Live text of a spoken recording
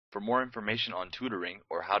For more information on tutoring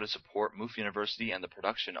or how to support Moof University and the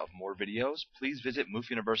production of more videos, please visit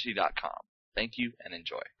moofuniversity.com. Thank you and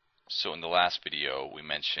enjoy. So in the last video, we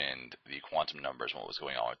mentioned the quantum numbers and what was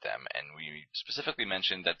going on with them, and we specifically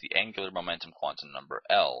mentioned that the angular momentum quantum number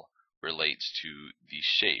L relates to the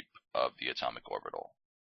shape of the atomic orbital.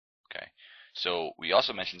 Okay. So we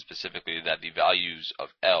also mentioned specifically that the values of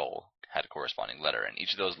L had a corresponding letter, and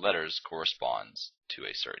each of those letters corresponds to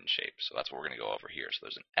a certain shape. So that's what we're going to go over here. So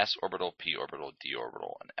there's an S orbital, P orbital, D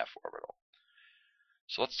orbital, and F orbital.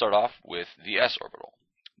 So let's start off with the S orbital.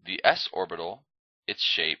 The S orbital, its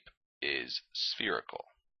shape is spherical.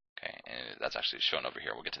 Okay, and that's actually shown over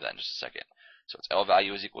here. We'll get to that in just a second. So its L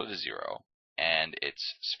value is equal to 0, and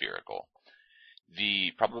it's spherical.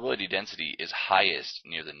 The probability density is highest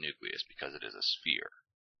near the nucleus because it is a sphere,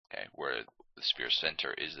 okay, where the sphere's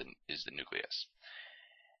center is the nucleus.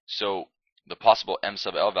 So the possible m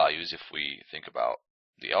sub L values, if we think about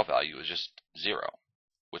the L value, is just 0,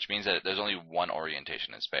 which means that there's only one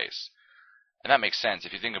orientation in space. And that makes sense.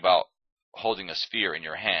 If you think about holding a sphere in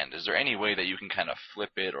your hand, is there any way that you can kind of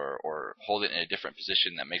flip it or hold it in a different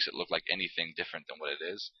position that makes it look like anything different than what it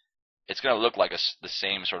is? It's going to look like the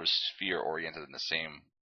same sort of sphere oriented in the same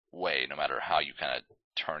way, no matter how you kind of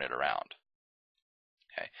turn it around.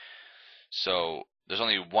 Okay, so there's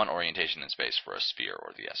only one orientation in space for a sphere,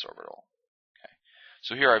 or the S orbital. Okay,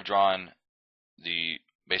 so here I've drawn the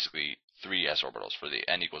basically 3 S orbitals for the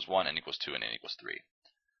n equals 1, n equals 2, and n equals 3.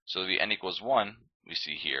 So the n equals 1 we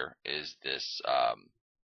see here is this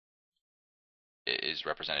is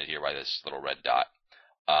represented here by this little red dot.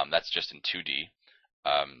 That's just in 2D.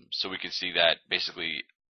 So we can see that basically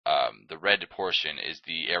the red portion is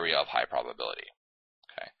the area of high probability.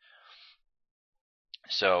 Okay.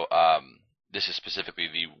 So this is specifically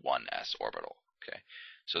the 1s orbital. Okay.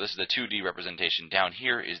 So this is the 2D representation. Down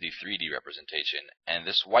here is the 3D representation, and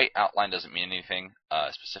this white outline doesn't mean anything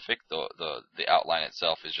specific. The outline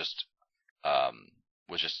itself is just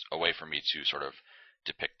was just a way for me to sort of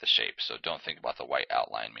depict the shape. So don't think about the white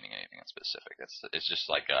outline meaning anything specific. It's just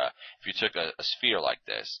like if you took a sphere like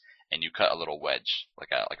this and you cut a little wedge,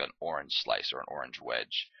 like an orange slice or an orange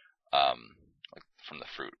wedge, like from the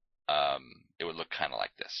fruit, it would look kind of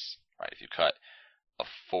like this, right? If you cut a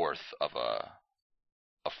fourth of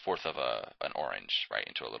an orange, right,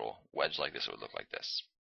 into a little wedge like this, it would look like this.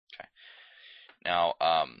 Okay. Now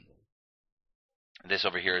this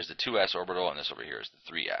over here is the 2s orbital, and this over here is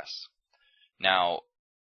the 3s. Now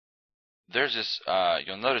there's this,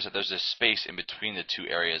 you'll notice that there's this space in between the two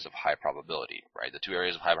areas of high probability, right? The two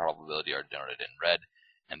areas of high probability are denoted in red,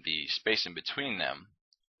 and the space in between them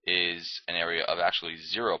is an area of actually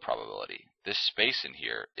 0 probability. This space in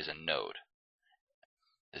here is a node.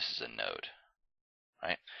 This is a node,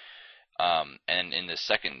 right? And in the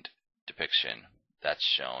second depiction that's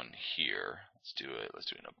shown here, let's do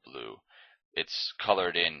it in a blue. It's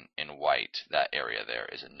colored in white. That area there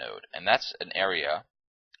is a node, and that's an area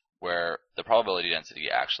where the probability density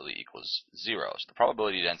actually equals 0. So the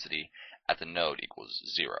probability density at the node equals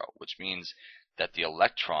 0, which means that the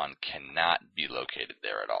electron cannot be located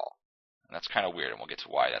there at all. And that's kind of weird, and we'll get to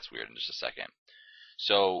why that's weird in just a second.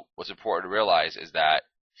 So what's important to realize is that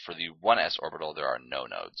for the 1s orbital, there are no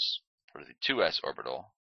nodes. For the 2s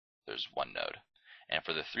orbital, there's one node. And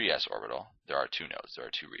for the 3s orbital, there are 2 nodes. There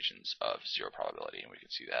are 2 regions of 0 probability, and we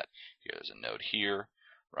can see that here. There's a node here,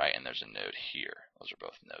 right, and there's a node here. Those are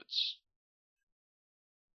both nodes.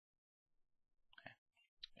 Okay.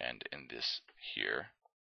 And in this here,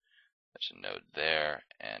 there's a node there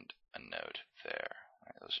and a node there.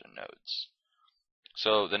 Right, those are nodes.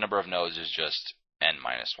 So the number of nodes is just n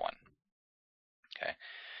minus 1. Okay.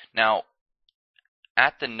 Now,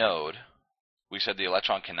 at the node, we said the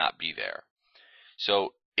electron cannot be there.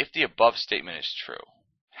 So if the above statement is true,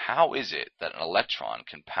 how is it that an electron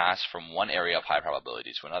can pass from one area of high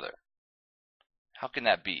probability to another? How can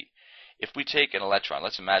that be? If we take an electron,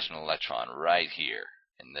 let's imagine an electron right here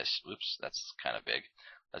in this, oops, that's kind of big.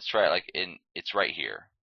 Let's try it it's right here,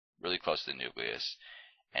 really close to the nucleus,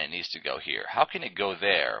 and it needs to go here. How can it go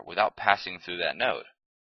there without passing through that node?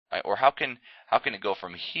 Right? Or how can it go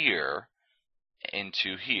from here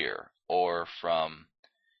into here, or from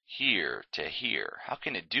here to here? How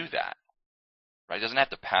can it do that? Right? It doesn't have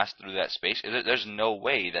to pass through that space. There's no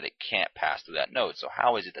way that it can't pass through that node. So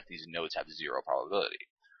how is it that these nodes have 0 probability?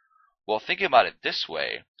 Well, thinking about it this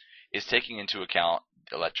way is taking into account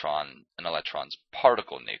an electron's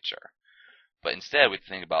particle nature. But instead, we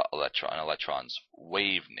think about an electron's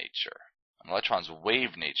wave nature. An electron's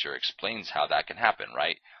wave nature explains how that can happen,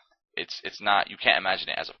 right? It's not, you can't imagine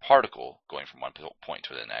it as a particle going from one point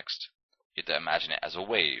to the next. You have to imagine it as a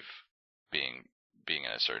wave being being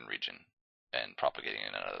in a certain region and propagating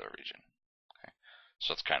in another region. Okay?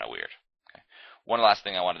 So it's kind of weird. Okay? One last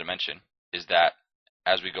thing I wanted to mention is that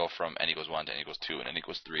as we go from n equals 1 to n equals 2 and n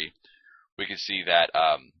equals 3, we can see that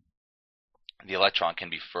the electron can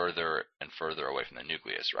be further and further away from the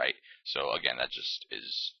nucleus, right? So again, that just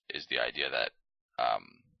is the idea that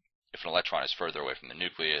if an electron is further away from the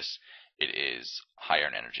nucleus, it is higher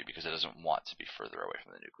in energy because it doesn't want to be further away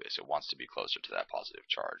from the nucleus. It wants to be closer to that positive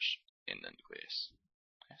charge in the nucleus.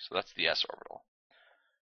 Okay, so that's the s orbital.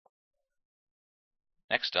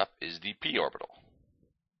 Next up is the p orbital,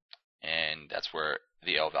 and that's where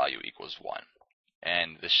the L value equals 1.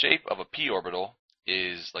 And the shape of a p orbital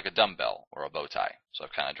is like a dumbbell or a bow tie. So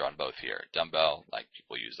I've kind of drawn both here. Dumbbell, like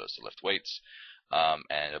people use those to lift weights,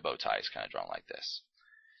 and a bow tie is kind of drawn like this.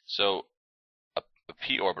 So a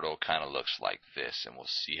p orbital kind of looks like this, and we'll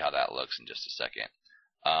see how that looks in just a second.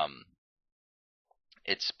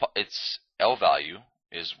 Its L value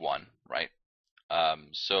is 1, right?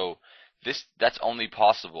 So that's only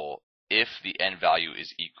possible if the n value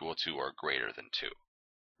is equal to or greater than 2,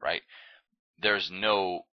 right? There's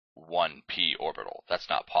no 1p orbital. That's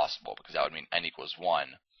not possible because that would mean n equals 1,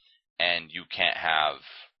 and you can't have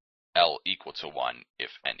L equal to 1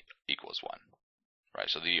 if n equals 1, right?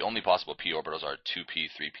 So the only possible p orbitals are 2p,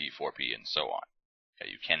 3p, 4p, and so on.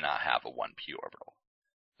 Okay, you cannot have a 1p orbital.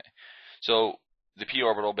 Okay. So the p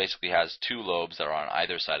orbital basically has 2 lobes that are on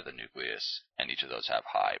either side of the nucleus, and each of those have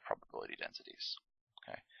high probability densities.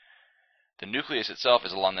 Okay. The nucleus itself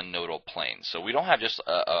is along the nodal plane, so we don't have just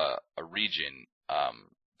a region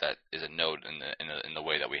that is a node in the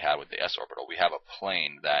way that we had with the s orbital. We have a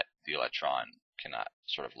plane that the electron cannot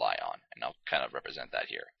sort of lie on, and I'll kind of represent that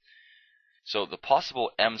here. So the possible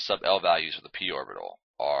m sub L values for the p orbital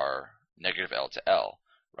are negative L to L,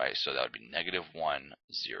 right? So that would be negative 1,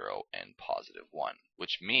 0, and positive 1,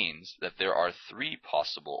 which means that there are 3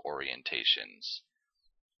 possible orientations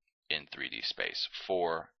in 3D space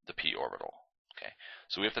for the p orbital. Okay,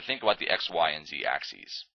 so we have to think about the x, y, and z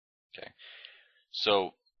axes. Okay,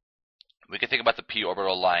 so we can think about the p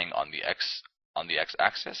orbital lying on the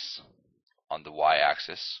x-axis, on the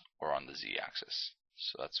y-axis, or on the z-axis.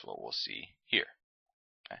 So that's what we'll see here.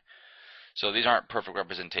 Okay. So these aren't perfect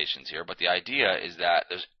representations here, but the idea is that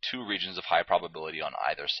there's 2 regions of high probability on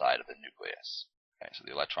either side of the nucleus. Okay, so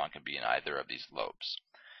the electron can be in either of these lobes.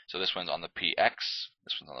 So this one's on the px,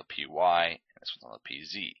 this one's on the py, and this one's on the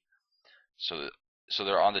pz. So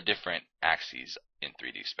they're on the different axes in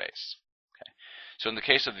 3D space. Okay. So in the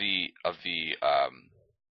case of the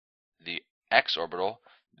x orbital,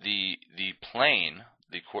 the plane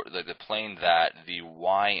that the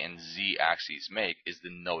y and z axes make is the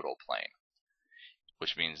nodal plane,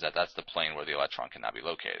 which means that that's the plane where the electron cannot be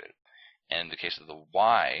located. And in the case of the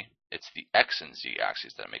y, it's the x and z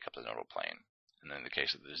axes that make up the nodal plane. And then in the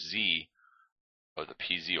case of the z, or the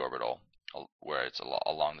pz orbital, where it's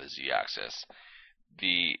along the z-axis,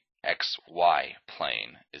 the xy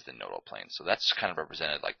plane is the nodal plane. So that's kind of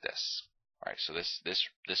represented like this. All right, so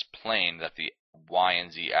this plane that the y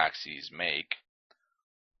and z axes make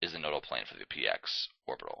is the nodal plane for the px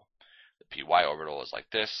orbital. The py orbital is like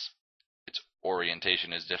this. Its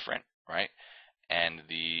orientation is different, right? And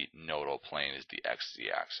the nodal plane is the xz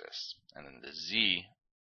axis. And then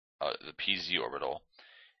the pz orbital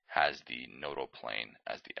has the nodal plane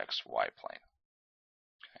as the xy plane.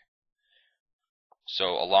 Okay. So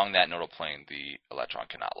along that nodal plane, the electron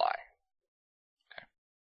cannot lie. Okay.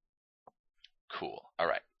 Cool. All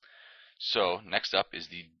right. So next up is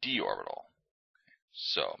the d orbital.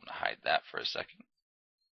 So I'm going to hide that for a second.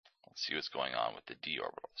 Let's see what's going on with the d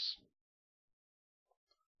orbitals.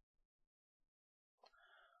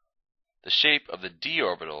 The shape of the d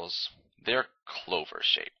orbitals, they're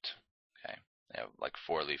clover-shaped. Okay, they have like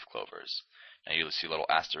 4-leaf clovers. Now you'll see a little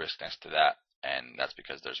asterisk next to that, and that's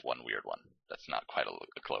because there's one weird one that's not quite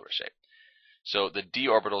a clover shape. So the d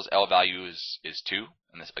orbital's L value is 2,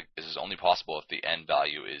 and this is only possible if the n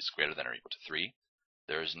value is greater than or equal to 3.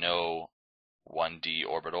 There's no 1d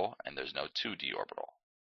orbital, and there's no 2d orbital.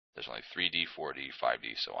 There's only 3d, 4d,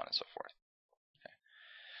 5d, so on and so forth. Okay.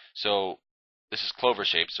 So this is clover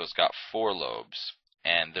shaped, so it's got 4 lobes,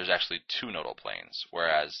 and there's actually 2 nodal planes,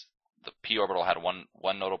 whereas the p orbital had one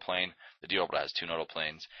nodal plane, the d orbital has 2 nodal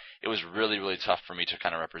planes. It was really, really tough for me to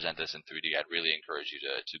kind of represent this in 3D. I'd really encourage you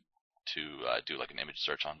to do like an image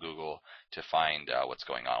search on Google to find what's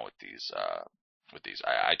going on with these.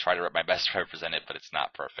 I try to my best to represent it, but it's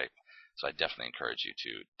not perfect. So I definitely encourage you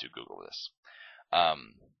to Google this.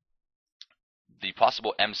 The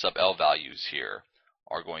possible m sub L values here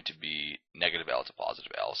are going to be negative L to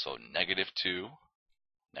positive L. So negative 2,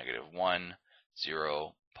 negative 1,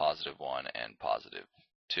 0, +1, and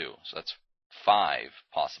 +2. So that's 5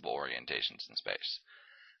 possible orientations in space.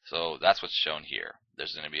 So that's what's shown here.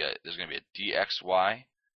 There's going to be a dxy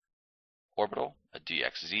orbital, a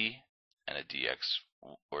dxz, and a dx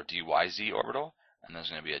or dyz orbital, and there's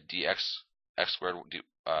going to be a x squared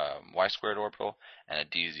y squared orbital and a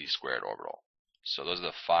dz squared orbital. So those are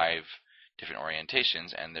the 5 different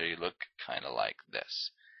orientations, and they look kind of like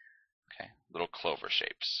this. Okay, little clover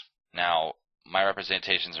shapes. Now, my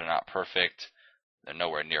representations are not perfect. They're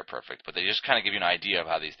nowhere near perfect, but they just kind of give you an idea of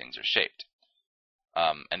how these things are shaped.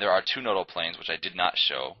 And there are 2 nodal planes, which I did not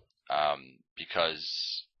show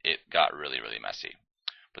because it got really, really messy.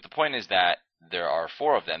 But the point is that there are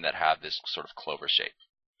 4 of them that have this sort of clover shape.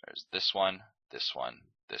 There's this one, this one,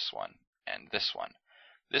 this one, and this one.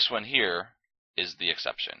 This one here is the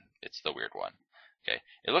exception. It's the weird one. Okay,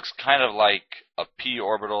 it looks kind of like a p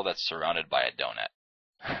orbital that's surrounded by a donut.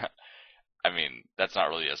 I mean, that's not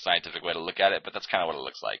really a scientific way to look at it, but that's kind of what it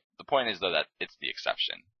looks like. The point is, though, that it's the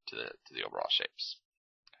exception to the overall shapes.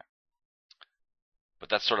 Okay. But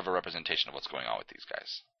that's sort of a representation of what's going on with these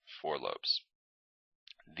guys. 4 lobes.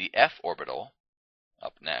 The F orbital,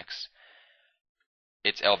 up next,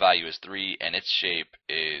 its L value is 3, and its shape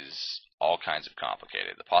is all kinds of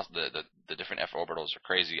complicated. The different F orbitals are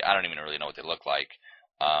crazy. I don't even really know what they look like.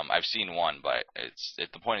 I've seen one, but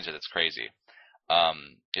the point is that it's crazy.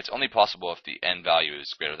 It's only possible if the n value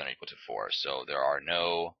is greater than or equal to 4. So there are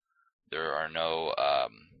no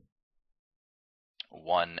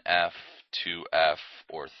 1f, 2f,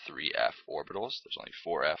 or 3f orbitals. There's only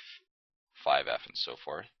 4f, 5f, and so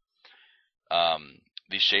forth.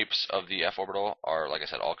 The shapes of the F orbital are, like I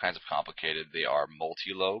said, all kinds of complicated. They are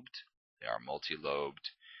multi-lobed.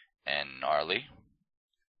 And gnarly.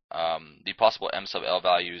 The possible m sub L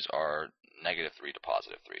values are -3 to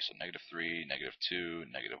 +3. So -3, -2,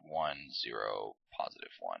 -1, 0,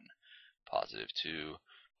 +1, +2,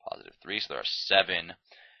 +3. So there are 7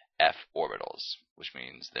 F orbitals, which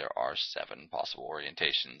means there are 7 possible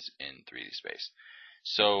orientations in 3D space.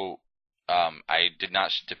 So I did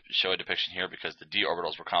not show a depiction here because the D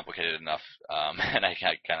orbitals were complicated enough, and I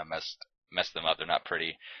kind of messed them up. They're not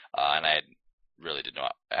pretty, and I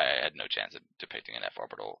had no chance of depicting an F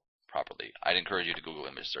orbital properly. I'd encourage you to Google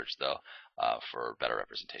image search, though, for better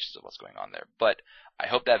representations of what's going on there. But I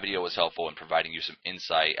hope that video was helpful in providing you some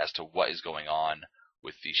insight as to what is going on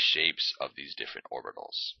with the shapes of these different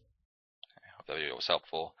orbitals. I hope that video was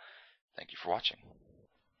helpful. Thank you for watching.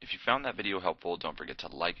 If you found that video helpful, don't forget to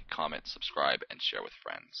like, comment, subscribe, and share with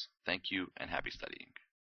friends. Thank you, and happy studying.